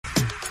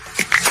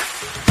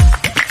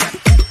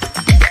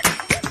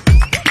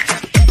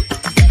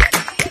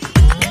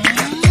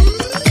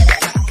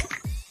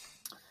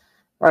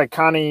All right,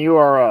 Connie, you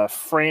are a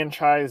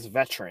franchise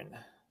veteran.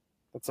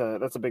 That's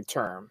a big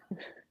term.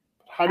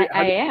 How do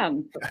I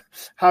am.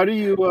 how do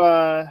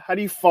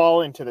you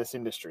fall into this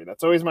industry?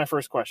 That's always my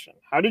first question.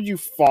 How did you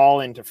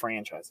fall into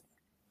franchising?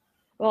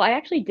 Well, I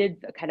actually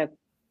did kind of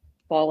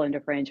fall into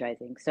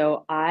franchising.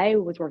 So I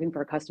was working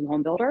for a custom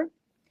home builder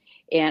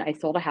and I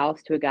sold a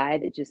house to a guy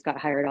that just got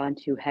hired on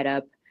to head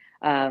up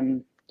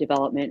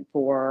development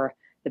for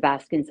the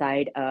Baskin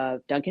side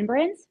of Dunkin'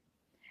 Brands.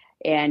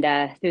 And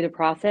through the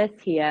process,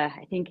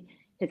 I think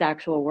his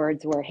actual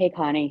words were, "Hey,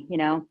 Connie,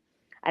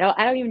 I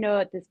don't even know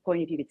at this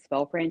point if you could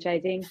spell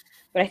franchising,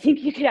 but I think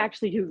you could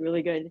actually do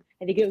really good.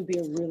 I think it would be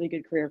a really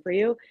good career for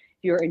you if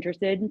you're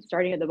interested in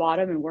starting at the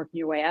bottom and working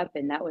your way up."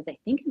 And that was, I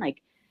think, in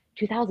like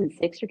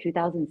 2006 or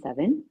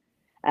 2007.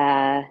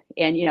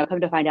 And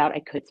come to find out, I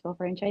could spell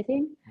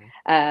franchising,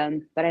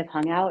 but I've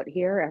hung out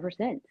here ever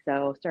since.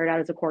 So started out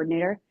as a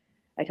coordinator.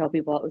 I tell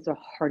people it was the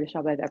hardest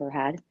job I've ever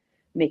had,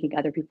 making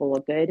other people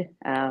look good.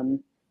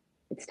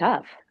 It's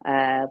tough.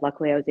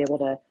 Luckily, I was able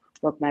to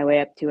work my way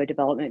up to a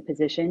development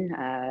position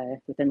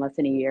within less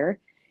than a year,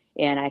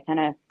 and I kind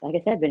of, like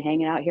I said, been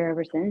hanging out here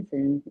ever since,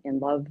 and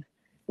love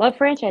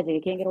franchising.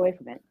 I can't get away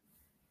from it.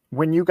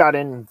 When you got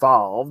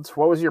involved,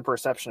 what was your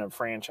perception of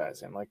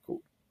franchising? Like,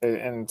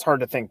 and it's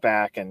hard to think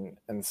back and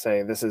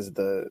say this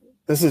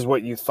is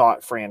what you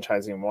thought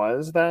franchising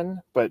was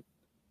then, but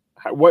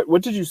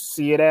what did you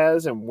see it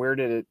as, and where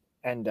did it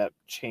end up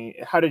change?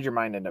 How did your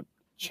mind end up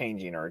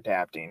changing or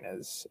adapting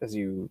as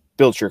you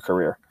built your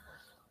career?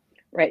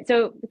 Right.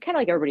 So kind of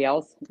like everybody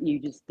else, you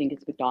just think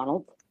it's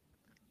McDonald's,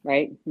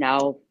 right?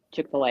 Now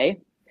Chick-fil-A.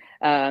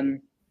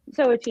 Um,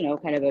 so it's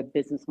kind of a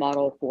business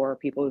model for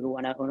people who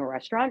want to own a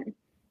restaurant,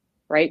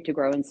 right, to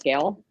grow and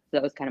scale. So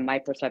that was kind of my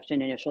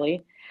perception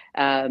initially.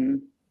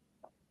 Um,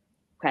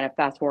 Kind of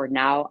fast forward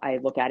now, I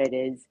look at it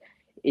as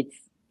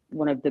it's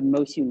one of the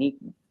most unique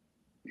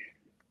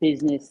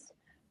business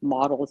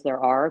models there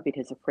are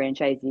because the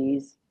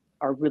franchisees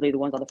are really the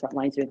ones on the front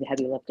lines doing the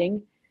heavy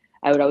lifting.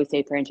 I would always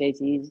say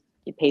franchisees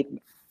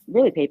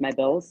really paid my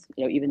bills,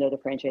 even though the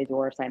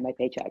franchisor signed my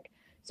paycheck.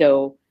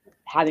 So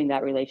having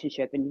that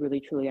relationship and really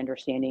truly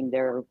understanding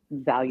their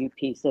value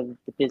piece of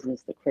the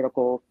business, the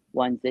critical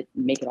ones that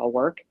make it all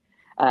work.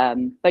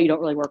 But you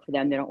don't really work for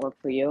them; they don't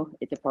work for you.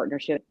 It's a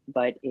partnership,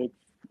 but it's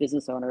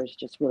business owners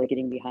just really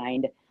getting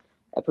behind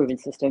a proven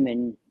system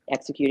and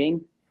executing.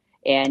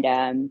 And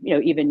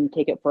even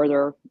take it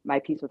further, my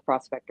piece with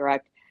Prospect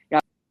Direct.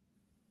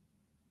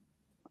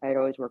 I'd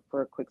always worked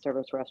for quick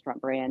service restaurant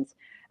brands,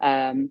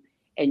 and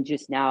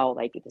just now,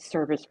 like the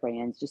service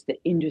brands, just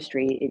the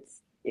industry,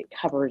 it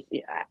covers.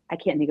 I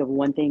can't think of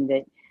one thing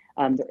that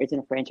there isn't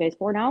a franchise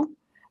for now.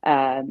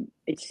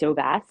 It's so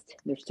vast.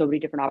 There's so many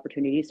different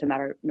opportunities, no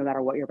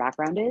matter what your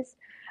background is.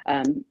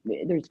 There's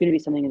going to be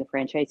something in the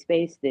franchise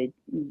space that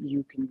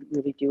you can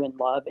really do and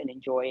love and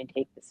enjoy, and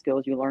take the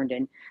skills you learned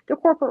in the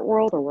corporate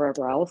world or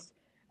wherever else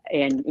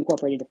and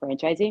incorporate into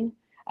franchising.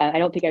 I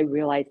don't think I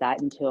realized that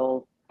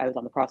until I was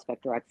on the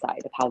Prospect Direct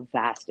side of how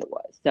vast it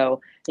was.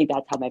 So I think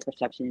that's how my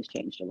perception has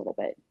changed a little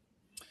bit.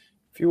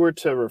 If you were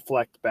to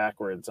reflect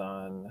backwards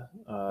on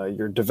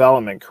your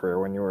development career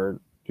when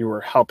you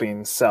were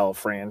helping sell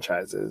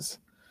franchises,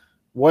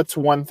 what's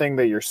one thing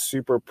that you're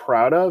super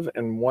proud of,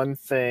 and one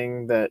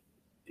thing that,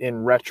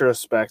 in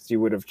retrospect,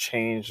 you would have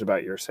changed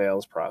about your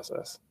sales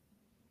process?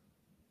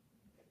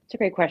 It's a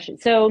great question.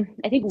 So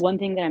I think one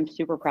thing that I'm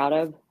super proud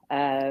of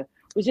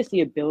was just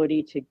the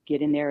ability to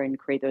get in there and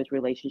create those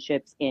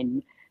relationships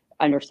and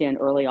understand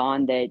early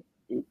on that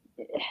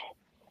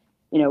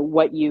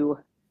what you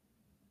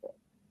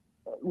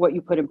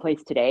put in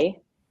place today,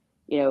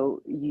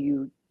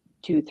 you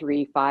 2,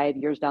 3, 5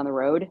 years down the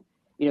road,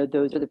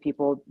 those are the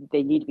people.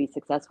 They need to be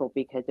successful,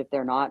 because if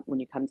they're not, when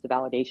it comes to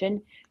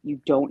validation,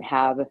 you don't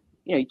have,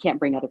 you can't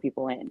bring other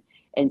people in.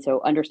 And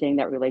so understanding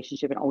that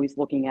relationship and always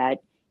looking at,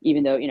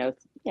 even though,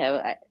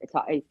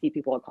 I see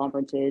people at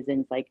conferences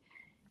and it's like,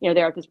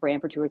 they're at this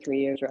brand for 2 or 3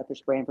 years, or at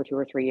this brand for 2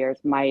 or 3 years.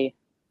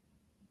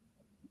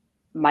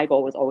 My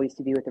goal was always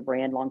to be with the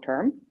brand long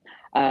term.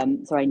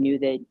 So I knew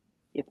that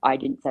if I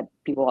didn't set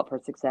people up for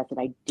success and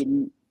I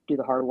didn't do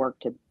the hard work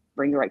to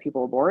bring the right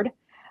people aboard,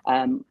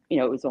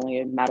 it was only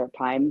a matter of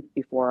time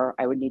before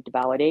I would need to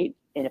validate.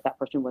 And if that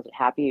person wasn't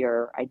happy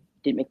or I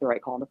didn't make the right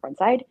call on the front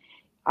side,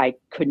 I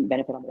couldn't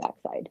benefit on the back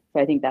side.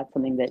 So I think that's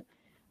something that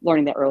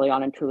learning that early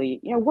on, and truly,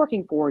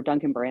 working for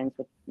Dunkin' Brands,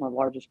 with one of the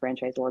largest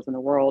franchisors in the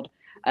world,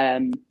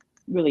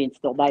 really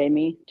instilled that in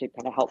me to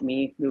kind of help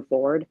me move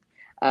forward.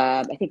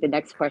 I think the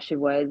next question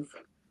was,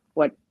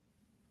 what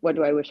what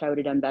do I wish I would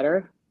have done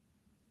better?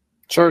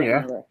 I Sure, can't yeah.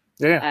 remember.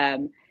 Yeah.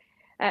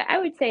 I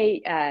would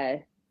say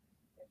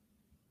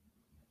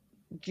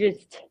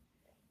just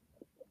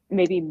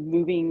maybe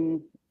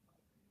moving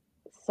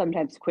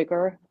sometimes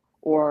quicker,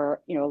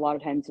 or a lot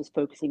of times just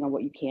focusing on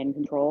what you can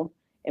control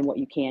and what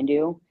you can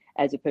do,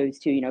 as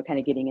opposed to kind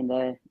of getting in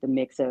the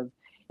mix of,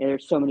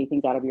 there's so many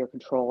things out of your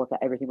control. If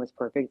everything was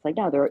perfect, it's like,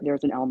 no,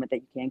 there's an element that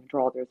you can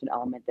control, there's an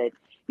element that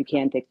you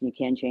can fix and you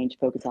can change.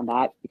 Focus on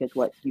that, because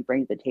what you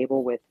bring to the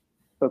table with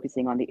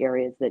focusing on the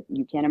areas that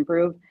you can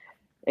improve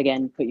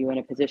again, put you in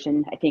a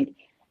position. I think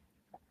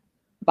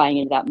buying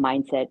into that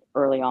mindset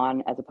early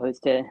on, as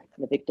opposed to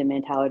the victim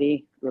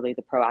mentality, really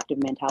the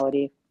proactive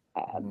mentality.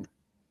 Mhm.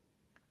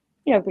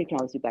 We can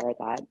always do better at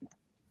that.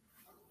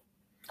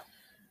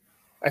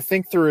 I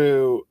think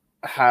through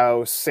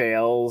how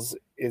sales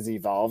is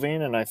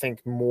evolving, and I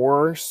think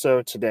more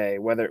so today,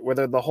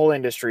 whether the whole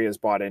industry has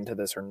bought into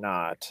this or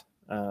not,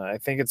 I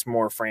think it's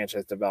more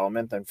franchise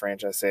development than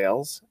franchise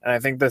sales, and I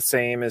think the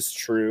same is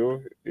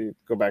true. You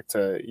go back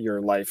to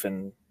your life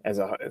in as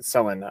a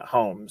selling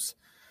homes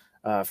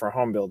for a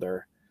home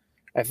builder.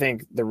 I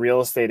think the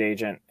real estate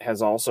agent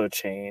has also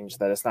changed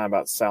that it's not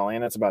about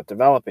selling, it's about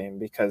developing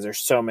because there's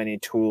so many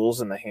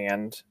tools in the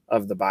hand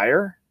of the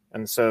buyer.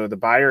 And so the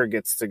buyer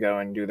gets to go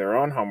and do their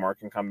own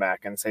homework and come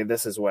back and say,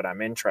 this is what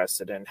I'm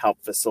interested in,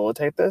 help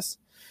facilitate this.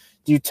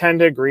 Do you tend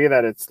to agree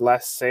that it's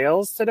less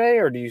sales today?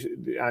 Or do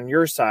you, on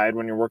your side,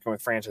 when you're working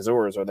with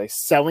franchisors, are they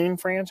selling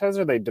franchise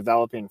or are they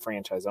developing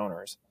franchise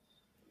owners?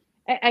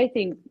 I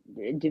think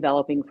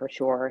developing for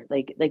sure.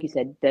 Like you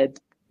said,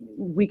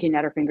 we can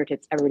at our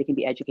fingertips, everybody can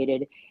be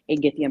educated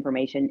and get the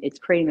information. It's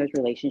creating those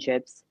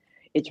relationships.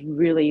 It's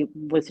really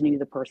listening to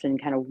the person,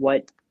 kind of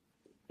what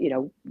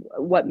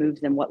moves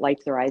them, what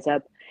lights their eyes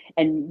up,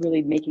 and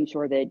really making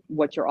sure that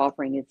what you're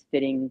offering is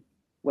fitting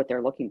what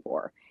they're looking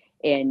for.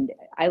 And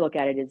I look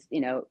at it as,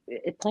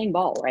 it's playing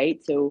ball,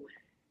 right? So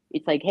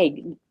it's like,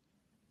 hey,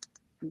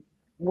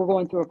 we're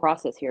going through a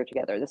process here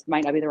together. This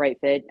might not be the right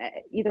fit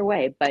either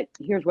way, but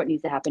here's what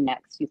needs to happen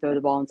next. You throw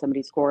the ball in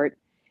somebody's court,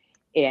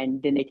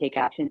 and then they take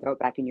action, throw it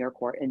back in your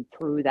court. And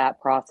through that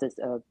process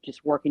of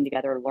just working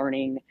together,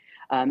 learning,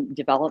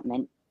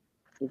 development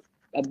is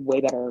a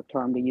way better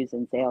term to use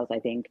than sales, I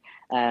think.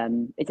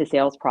 It's a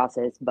sales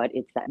process, but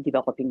it's that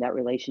developing that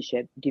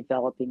relationship,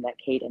 developing that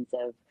cadence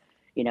of,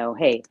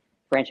 hey,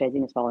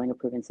 franchising is following a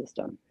proven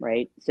system,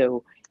 right?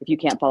 So if you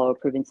can't follow a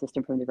proven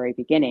system from the very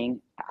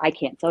beginning, I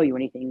can't sell you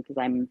anything because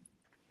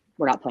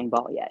we're not playing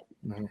ball yet.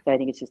 Mm-hmm. So I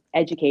think it's just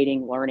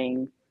educating,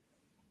 learning,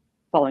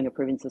 following a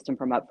proven system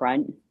from up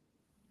front,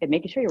 and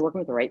making sure you're working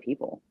with the right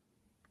people.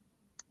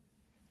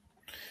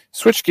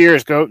 Switch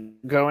gears, go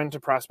into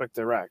Prospect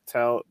Direct.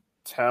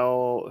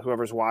 Tell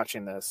whoever's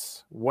watching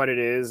this what it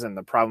is and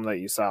the problem that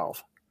you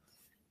solve.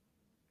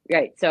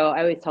 Right. So I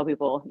always tell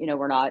people,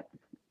 we're not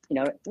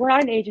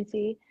an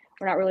agency.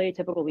 We're not really a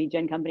typical lead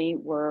gen company.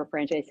 We're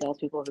franchise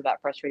salespeople who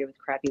got frustrated with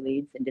crappy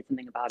leads and did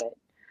something about it.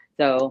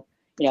 So,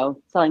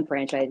 selling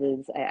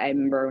franchises. I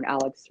remember when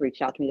Alex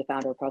reached out to me, the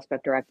founder of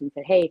Prospect Direct, and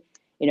said, "Hey,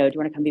 do you want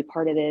to come be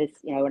part of this?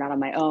 We're not on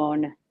my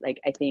own."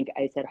 Like, I think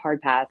I said,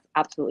 hard pass,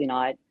 absolutely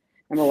not.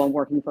 Number one,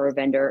 working for a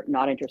vendor,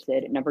 not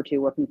interested. Number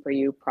two, working for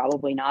you,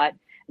 probably not.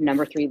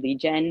 Number three,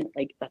 lead gen,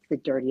 like that's the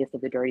dirtiest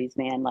of the dirties,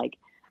 man. Like,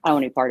 I don't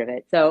want to be part of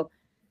it. So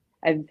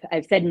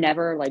I've said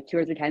never like 2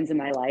 or 3 times in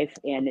my life,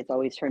 and it's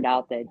always turned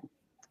out that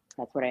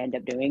that's what I end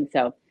up doing.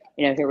 So,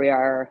 here we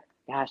are,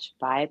 gosh,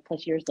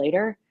 5+ years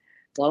later,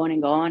 blowing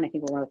and going. I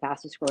think we're one of the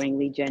fastest growing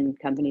lead gen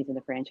companies in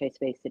the franchise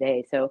space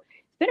today. So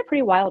it's been a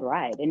pretty wild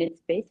ride. And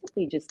it's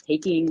basically just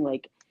taking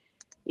like,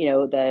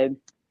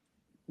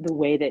 the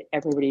way that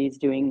everybody's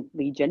doing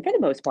lead gen for the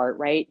most part,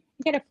 right?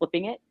 You kind of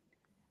flipping it.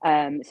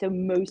 So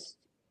most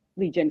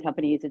lead gen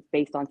companies, it's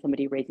based on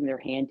somebody raising their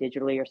hand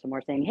digitally or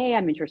somewhere saying, hey,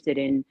 I'm interested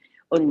in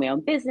owning my own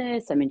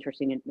business. I'm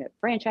interested in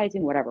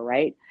franchising, whatever,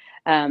 right?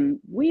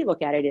 We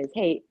look at it as,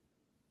 hey,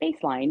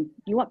 baseline,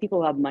 you want people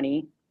who have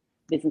money,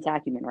 business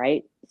acumen,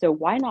 right? So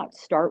why not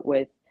start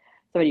with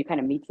somebody who kind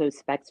of meets those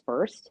specs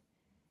first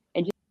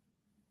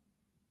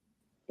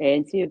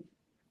and see if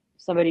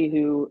somebody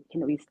who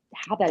can at least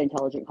have that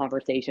intelligent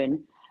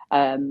conversation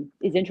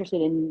is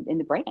interested in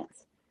the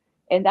brands.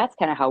 And that's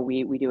kind of how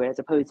we do it, as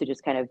opposed to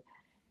just kind of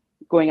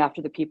going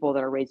after the people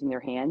that are raising their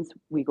hands.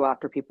 We go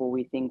after people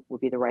we think would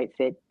be the right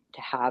fit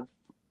to have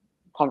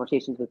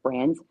conversations with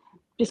brands,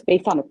 just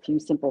based on a few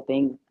simple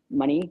things: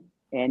 money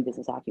and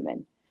business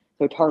acumen.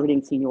 So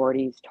targeting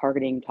seniorities,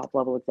 targeting top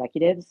level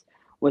executives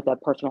with a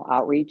personal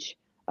outreach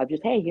of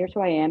just, hey, here's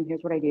who I am,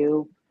 here's what I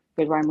do,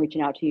 here's why I'm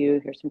reaching out to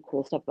you, here's some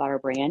cool stuff about our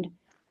brand.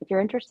 If you're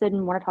interested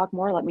and want to talk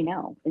more, let me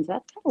know. And so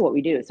that's kind of what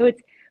we do. So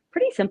it's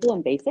pretty simple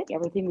and basic.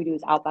 Everything we do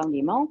is outbound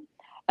email,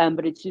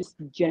 but it's just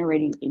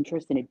generating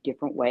interest in a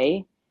different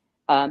way.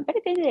 But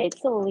at the end of the day, it's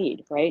still a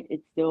lead, right?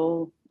 It's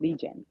still lead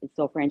gen. It's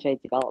still franchise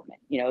development.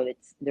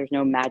 There's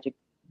no magic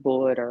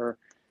bullet or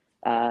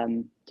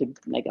to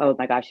like, oh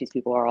my gosh, these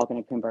people are all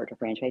going to convert to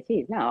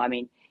franchisees. No, I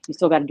mean, you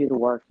still got to do the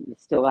work. You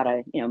still got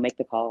to, make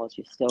the calls.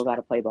 You still got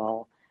to play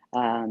ball.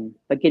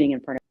 But getting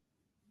in front of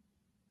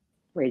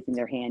raising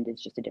their hand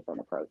is just a different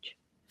approach.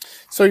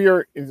 So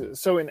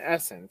in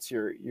essence,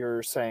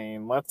 you're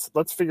saying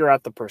let's figure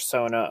out the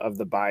persona of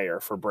the buyer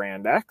for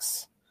brand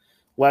X.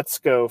 Let's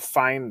go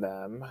find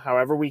them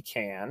however we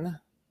can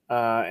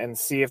and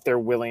see if they're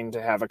willing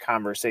to have a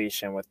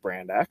conversation with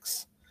brand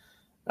X.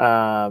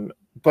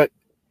 But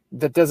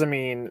that doesn't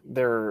mean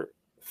they're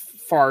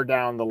far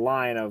down the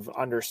line of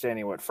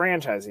understanding what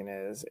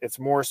franchising is. It's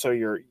more so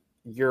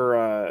you're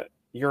a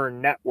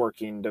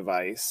networking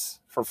device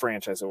for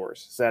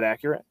franchisors. Is that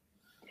accurate?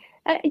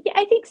 Yeah,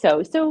 I think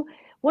so. So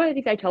one of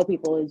the things I tell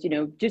people is,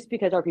 just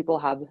because our people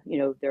have,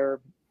 their,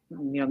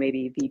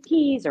 maybe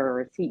VPs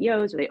or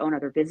CEOs, or they own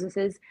other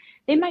businesses,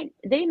 they might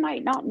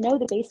not know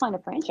the baseline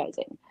of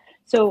franchising.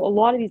 So a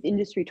lot of these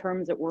industry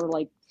terms that we're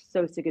like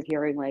so sick of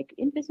hearing, like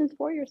in business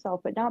for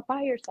yourself, but not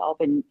by yourself,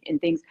 and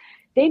things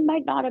they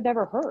might not have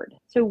ever heard.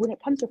 So when it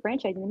comes to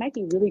franchising, they might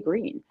be really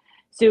green.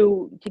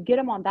 So to get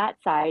them on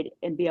that side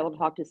and be able to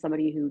talk to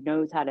somebody who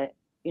knows how to,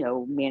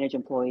 manage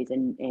employees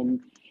and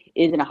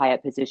is in a high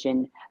up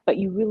position, but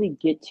you really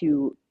get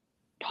to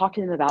talk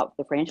to them about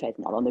the franchise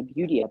model and the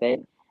beauty of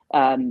it.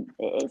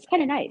 It's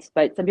kind of nice,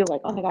 but some people are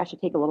like, oh my gosh,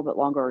 it take a little bit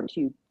longer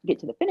to get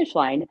to the finish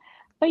line.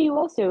 But you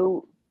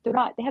also, they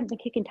haven't been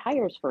kicking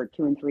tires for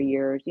 2 and 3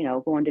 years,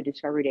 going to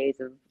discovery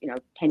days of,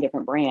 10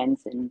 different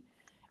brands and,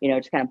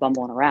 just kind of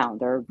bumbling around.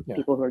 There are Yeah.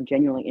 people who are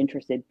genuinely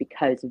interested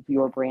because of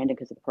your brand and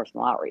because of the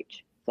personal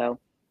outreach. So,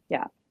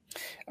 yeah.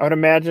 I would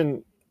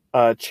imagine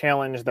a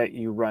challenge that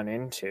you run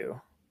into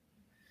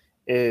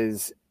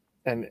is,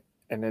 and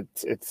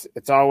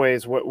it's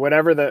always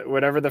whatever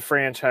the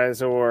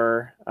franchise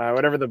or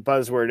whatever the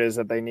buzzword is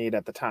that they need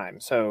at the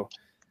time. So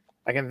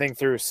I can think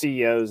through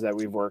CEOs that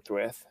we've worked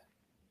with.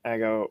 I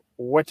go,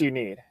 what do you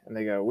need? And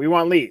they go, we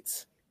want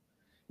leads.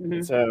 And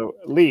Mm-hmm. so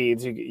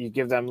leads, you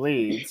give them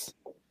leads.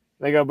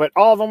 They go, but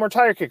all of them were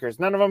tire kickers.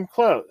 None of them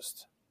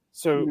closed.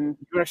 So Mm-hmm.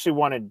 you actually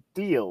wanted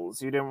deals.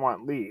 You didn't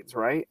want leads,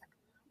 right?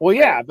 Well,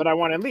 Right. yeah, but I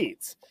wanted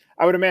leads.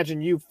 I would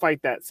imagine you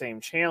fight that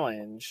same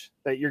challenge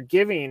that you're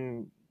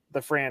giving the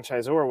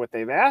franchisor what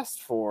they've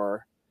asked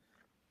for,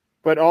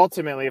 but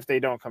ultimately, if they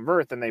don't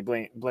convert, then they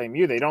blame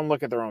you. They don't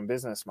look at their own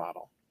business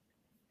model.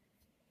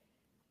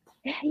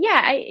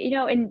 Yeah,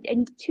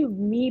 and to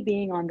me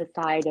being on the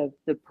side of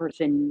the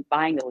person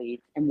buying the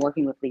leads and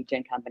working with lead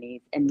gen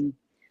companies, and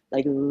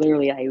like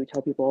literally I would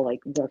tell people like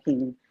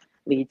working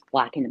leads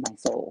black into my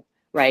soul,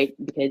 right?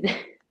 Because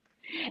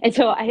and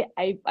so I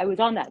was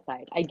on that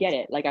side. I get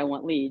it. Like I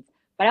want leads,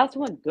 but I also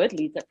want good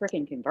leads that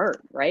freaking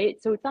convert,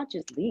 right? So it's not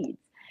just leads.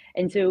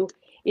 And so,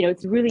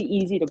 it's really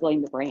easy to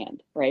blame the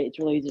brand, right? It's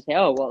really easy to say,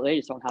 oh, well, they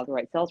just don't have the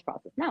right sales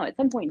process. Now, at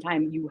some point in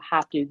time, you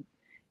have to,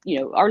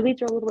 our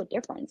leads are a little bit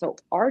different. So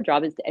our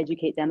job is to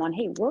educate them on,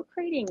 hey, we're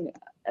creating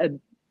a,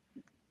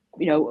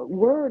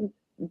 we're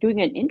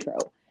doing an intro.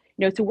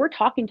 So we're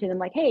talking to them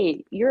like,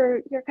 hey,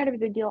 you're kind of a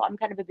big deal. I'm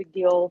kind of a big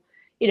deal.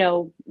 We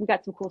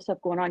got some cool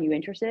stuff going on. You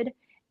interested?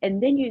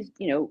 And then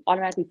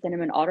automatically send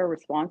them an auto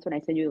response when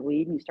I send you the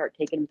lead, and you start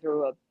taking them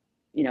through a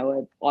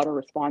auto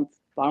response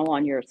funnel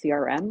on your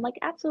CRM. Like,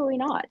 absolutely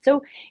not.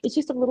 So it's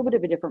just a little bit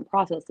of a different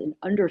process, and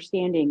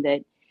understanding that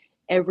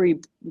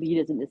every lead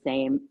isn't the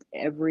same.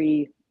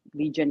 Every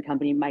lead gen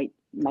company might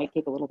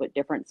take a little bit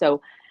different.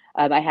 So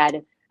I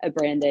had a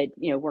brand that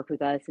worked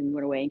with us and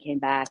went away and came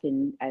back,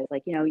 and I was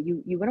like,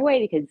 you went away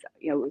because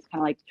it was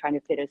kind of like trying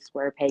to fit a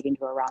square peg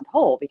into a round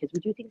hole, because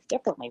we do things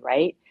differently,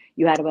 right?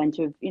 You had a bunch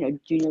of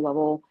junior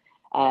level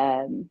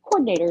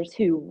coordinators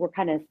who were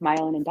kind of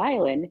smiling and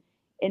dialing,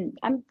 and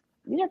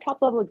these are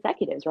top level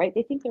executives, right?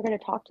 They think they're going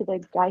to talk to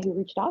the guy who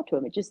reached out to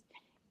him.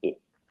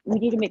 We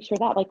need to make sure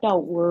that, like, no,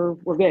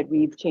 we're good.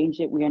 We've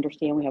changed it. We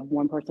understand. We have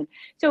one person.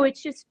 So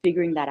it's just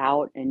figuring that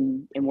out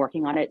and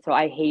working on it. So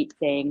I hate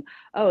saying,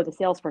 oh, the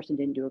salesperson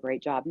didn't do a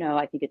great job. No,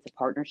 I think it's a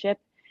partnership,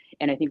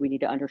 and I think we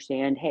need to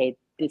understand, hey,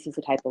 this is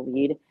the type of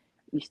lead.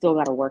 You still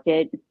got to work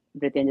it,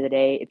 but at the end of the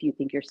day, if you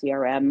think your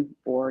CRM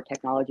or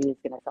technology is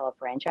going to sell a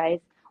franchise,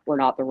 we're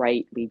not the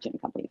right lead gen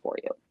company for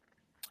you.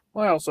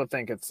 Well, I also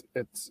think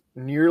it's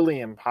nearly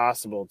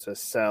impossible to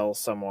sell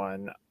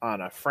someone on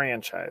a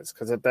franchise,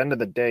 because at the end of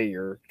the day,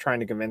 you're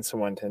trying to convince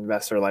someone to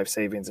invest their life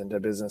savings into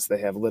a business they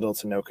have little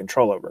to no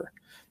control over.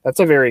 That's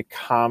a very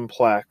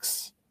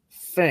complex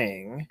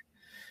thing.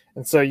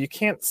 And so you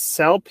can't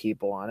sell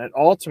people on it.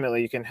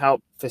 Ultimately, you can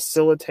help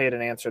facilitate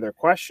and answer their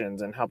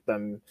questions and help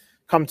them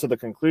come to the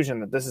conclusion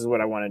that this is what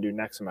I want to do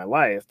next in my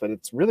life, but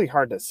it's really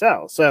hard to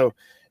sell. So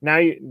now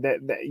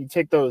you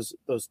take those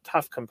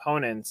tough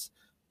components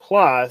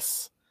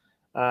plus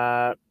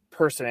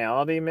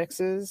personality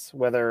mixes,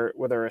 whether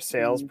a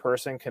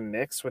salesperson can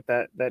mix with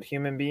that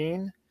human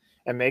being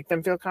and make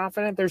them feel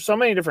confident. There's so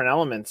many different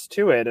elements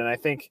to it, and I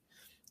think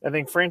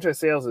franchise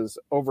sales is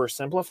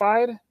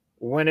oversimplified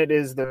when it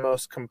is the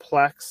most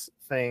complex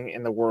thing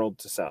in the world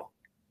to sell.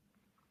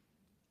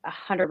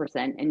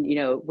 100%.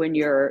 And when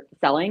you're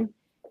selling,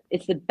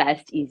 it's the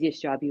best,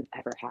 easiest job you've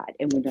ever had.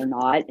 And when you're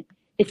not,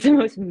 it's the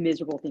most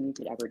miserable thing you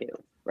could ever do,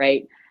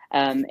 right?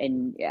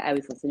 And I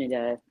was listening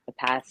to a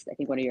past, I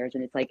think one of yours,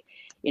 and it's like,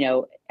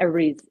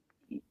 everybody's,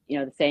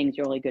 the saying is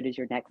you're only good as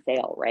your next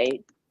sale,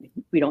 right?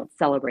 We don't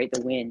celebrate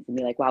the wins and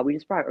be like, wow, we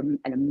just brought an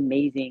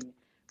amazing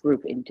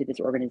group into this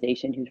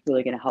organization who's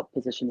really going to help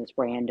position this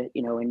brand,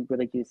 and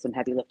really do some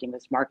heavy lifting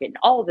with this market and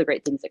all of the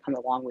great things that come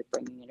along with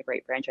bringing in a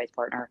great franchise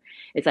partner.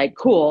 It's like,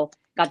 cool,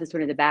 got this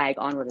one in the bag,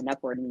 onward and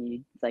upward. And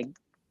it's like,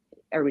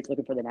 everybody's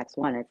looking for the next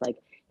one. It's like,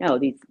 no,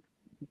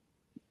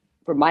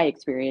 from my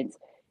experience,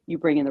 you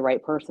bring in the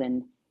right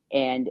person,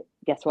 and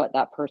guess what?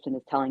 That person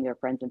is telling their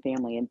friends and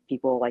family, and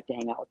people like to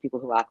hang out with people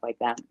who act like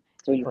them.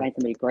 So when you find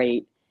somebody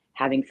great,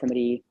 having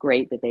somebody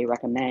great that they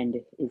recommend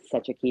is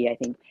such a key. I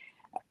think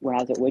when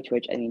I was at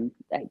Witch, I mean,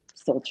 I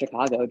sold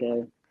Chicago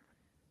to,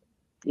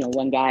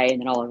 one guy and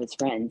then all of his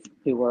friends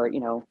who were,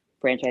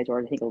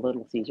 franchisors, I think a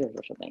Little Caesars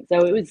or something.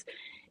 So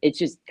it's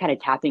just kind of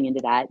tapping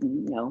into that.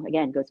 And,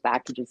 again, goes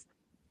back to just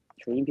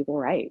treating people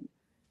right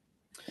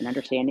and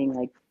understanding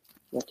like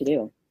what to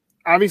do.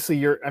 Obviously,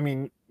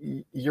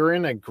 you're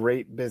in a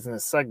great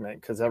business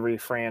segment because every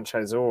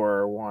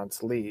franchisor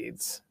wants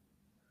leads.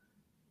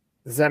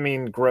 Does that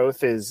mean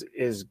growth is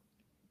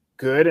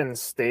good and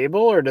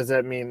stable, or does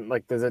that mean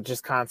like does it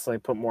just constantly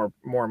put more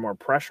and more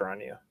pressure on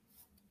you?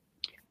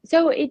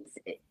 So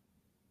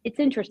it's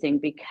interesting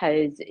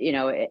because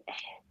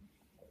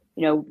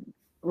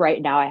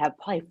right now I have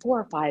probably 4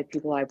 or 5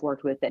 people I've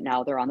worked with that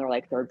now they're on their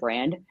like third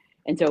brand.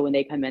 And so when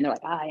they come in, they're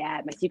like, oh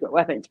yeah, my secret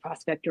weapon is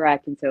Prospect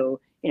Direct. And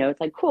so,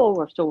 it's like, cool,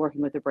 we're still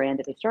working with the brand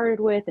that they started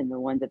with and the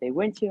one that they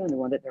went to and the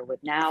one that they're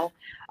with now.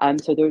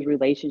 So those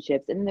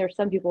relationships. And then there's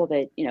some people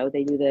that,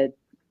 they do the,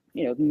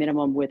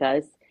 minimum with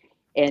us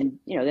and,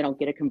 they don't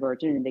get a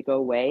conversion and they go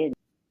away. And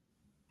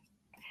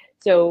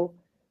so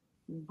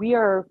we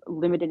are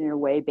limited in a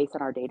way based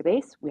on our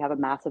database. We have a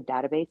massive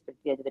database, but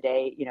at the end of the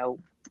day,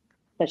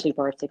 especially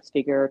for our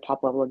 6-figure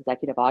top level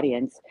executive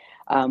audience,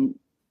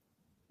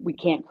 we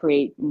can't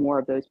create more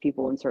of those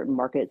people in certain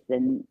markets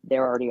than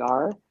there already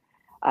are.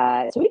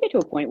 So we get to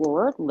a point where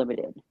we're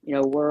limited.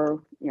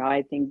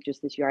 I think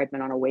just this year I've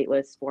been on a wait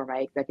list for my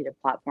executive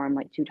platform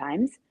like 2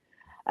 times.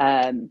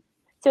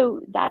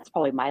 So that's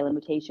probably my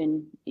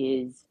limitation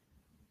is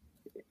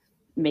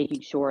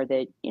making sure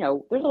that,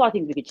 there's a lot of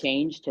things we could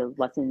change to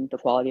lessen the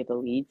quality of the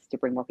leads to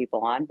bring more people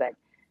on, but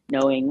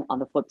knowing on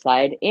the flip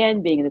side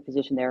and being in the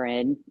position they're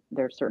in,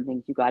 there's certain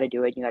things you got to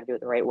do it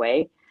the right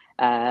way.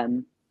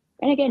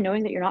 And again,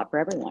 knowing that you're not for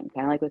everyone,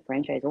 kind of like with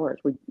franchisors,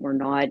 we're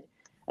not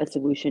a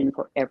solution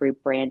for every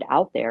brand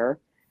out there.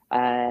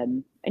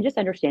 And just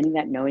understanding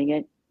that, knowing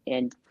it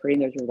and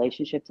creating those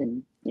relationships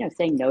and,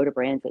 saying no to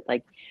brands that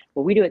like,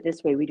 well, we do it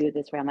this way.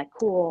 I'm like,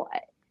 cool.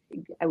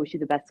 I wish you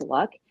the best of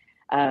luck.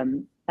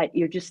 But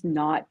you're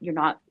not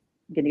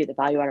going to get the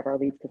value out of our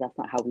leads because that's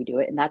not how we do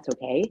it. And that's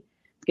okay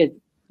because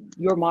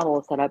your model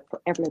is set up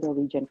for every other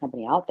lead gen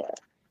company out there.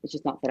 It's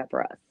just not set up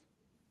for us.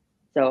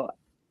 So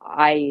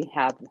I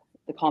have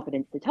the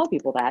confidence to tell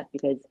people that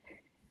because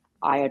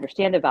I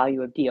understand the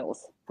value of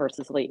deals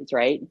versus leads,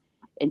 right?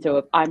 And so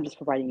if I'm just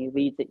providing you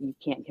leads that you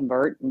can't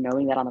convert,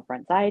 knowing that on the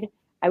front side,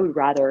 I would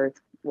rather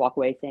walk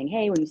away saying,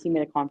 hey, when you see me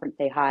at a conference,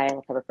 say hi,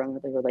 let's have a friendly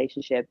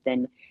relationship,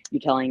 than you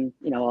telling,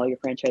 all your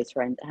franchise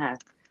friends,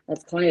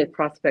 that's client with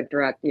Prospect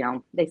Direct,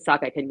 they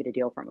suck, I couldn't get a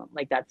deal from them.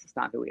 Like, that's just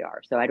not who we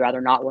are. So I'd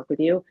rather not work with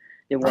you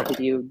than work with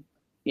you,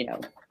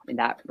 in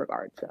that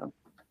regard. So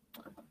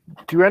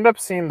Do you end up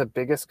seeing the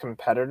biggest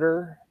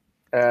competitor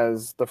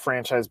as the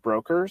franchise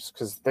brokers?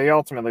 Because they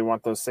ultimately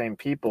want those same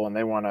people and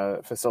they want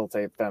to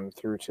facilitate them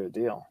through to a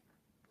deal.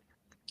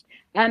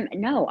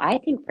 No, I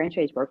think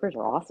franchise brokers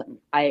are awesome.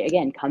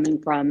 Again, coming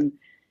from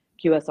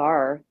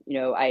QSR,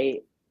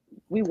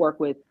 we work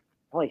with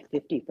probably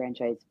 50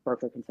 franchise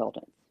broker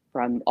consultants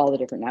from all the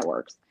different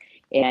networks.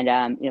 And,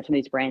 some of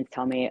these brands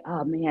tell me,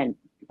 oh man,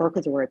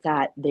 brokers are where it's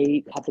at.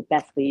 They have the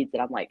best leads.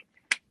 And I'm like,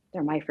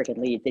 they're my freaking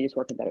leads. They just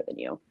work better than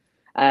you.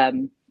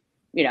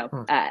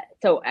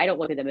 So I don't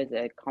look at them as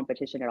a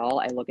competition at all.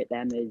 I look at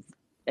them as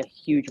a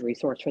huge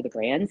resource for the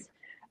brands.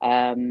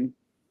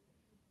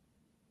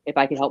 If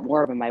I could help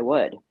more of them, I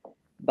would.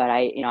 But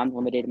I'm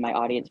limited in my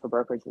audience for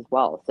brokers as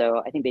well.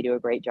 So I think they do a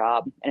great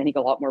job. And I think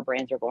a lot more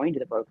brands are going to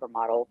the broker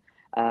model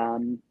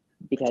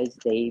because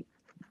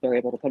they're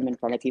able to put them in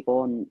front of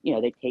people and,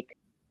 they take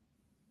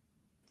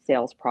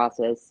sales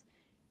process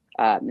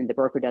and the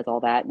broker does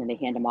all that and then they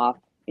hand them off,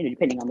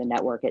 depending on the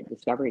network at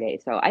discovery day.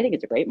 So I think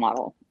it's a great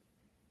model.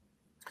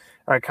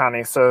 All right,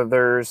 Connie. So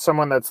there's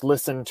someone that's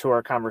listened to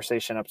our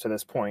conversation up to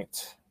this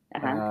point.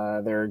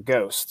 They're a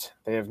ghost.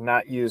 They have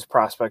not used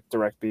Prospect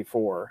Direct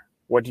before.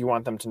 What do you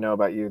want them to know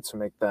about you to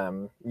make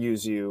them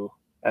use you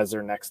as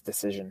their next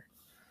decision?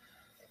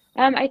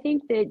 I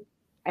think that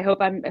I hope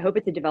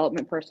it's a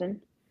development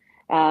person.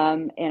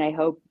 And I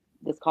hope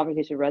this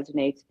conversation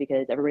resonates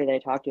because everybody that I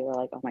talk to, they're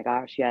like, oh my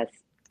gosh, yes,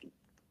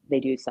 they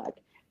do suck.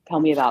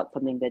 Tell me about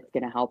something that's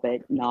going to help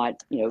it,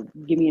 not,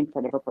 give me in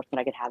front of a person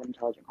I could have an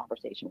intelligent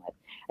conversation with.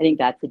 I think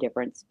that's the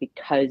difference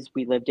because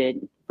we lived it,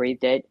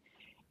 breathed it.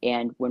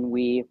 And when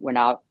we went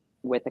out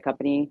with the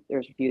company,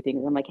 there's a few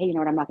things I'm like, hey, you know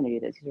what? I'm not going to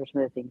do this. These are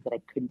some of the things that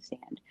I couldn't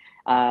stand.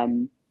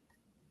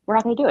 We're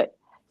not going to do it.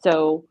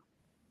 So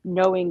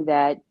knowing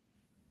that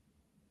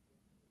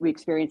we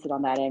experienced it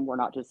on that end, we're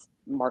not just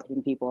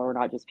marketing people, or we're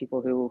not just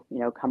people who,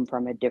 come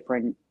from a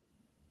different,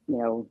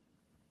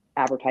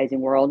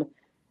 advertising world.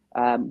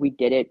 We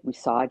did it. We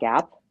saw a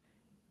gap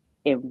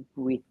and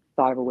we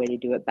thought of a way to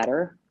do it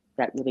better.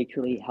 That really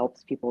truly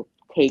helps people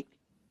take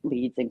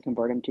leads and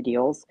convert them to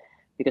deals.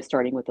 Because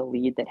starting with a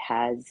lead that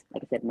has,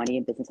 like I said, money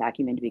and business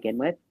acumen to begin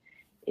with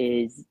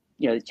is,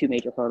 the 2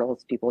 major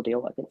hurdles people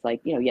deal with. It's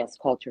like, yes,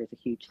 culture is a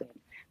huge thing,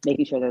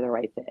 making sure they're the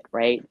right fit,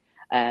 right?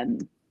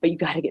 But you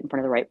got to get in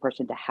front of the right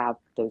person to have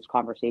those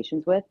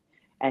conversations with.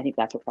 And I think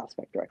that's what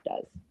Prospect Direct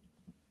does.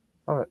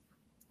 Love it.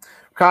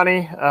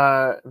 Connie,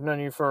 I've known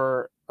you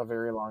for a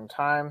very long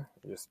time.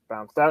 You just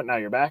bounced out. Now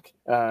you're back.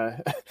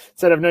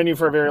 Said I've known you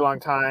for a very long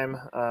time.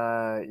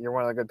 You're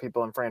one of the good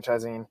people in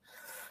franchising.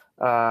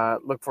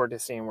 Look forward to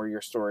seeing where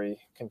your story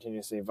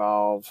continues to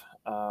evolve.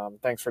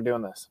 Thanks for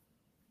doing this.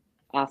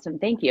 Awesome.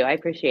 Thank you. I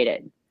appreciate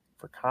it.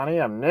 For Connie,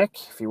 I'm Nick.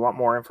 If you want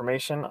more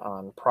information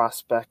on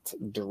Prospect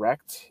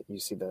Direct, you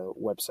see the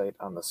website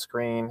on the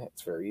screen.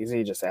 It's very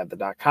easy. Just add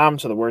the .com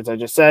to the words I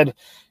just said.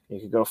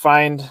 You can go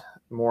find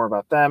more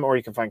about them, or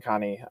you can find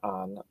Connie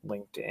on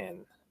LinkedIn.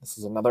 This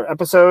is another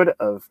episode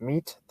of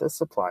Meet the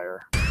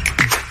Supplier.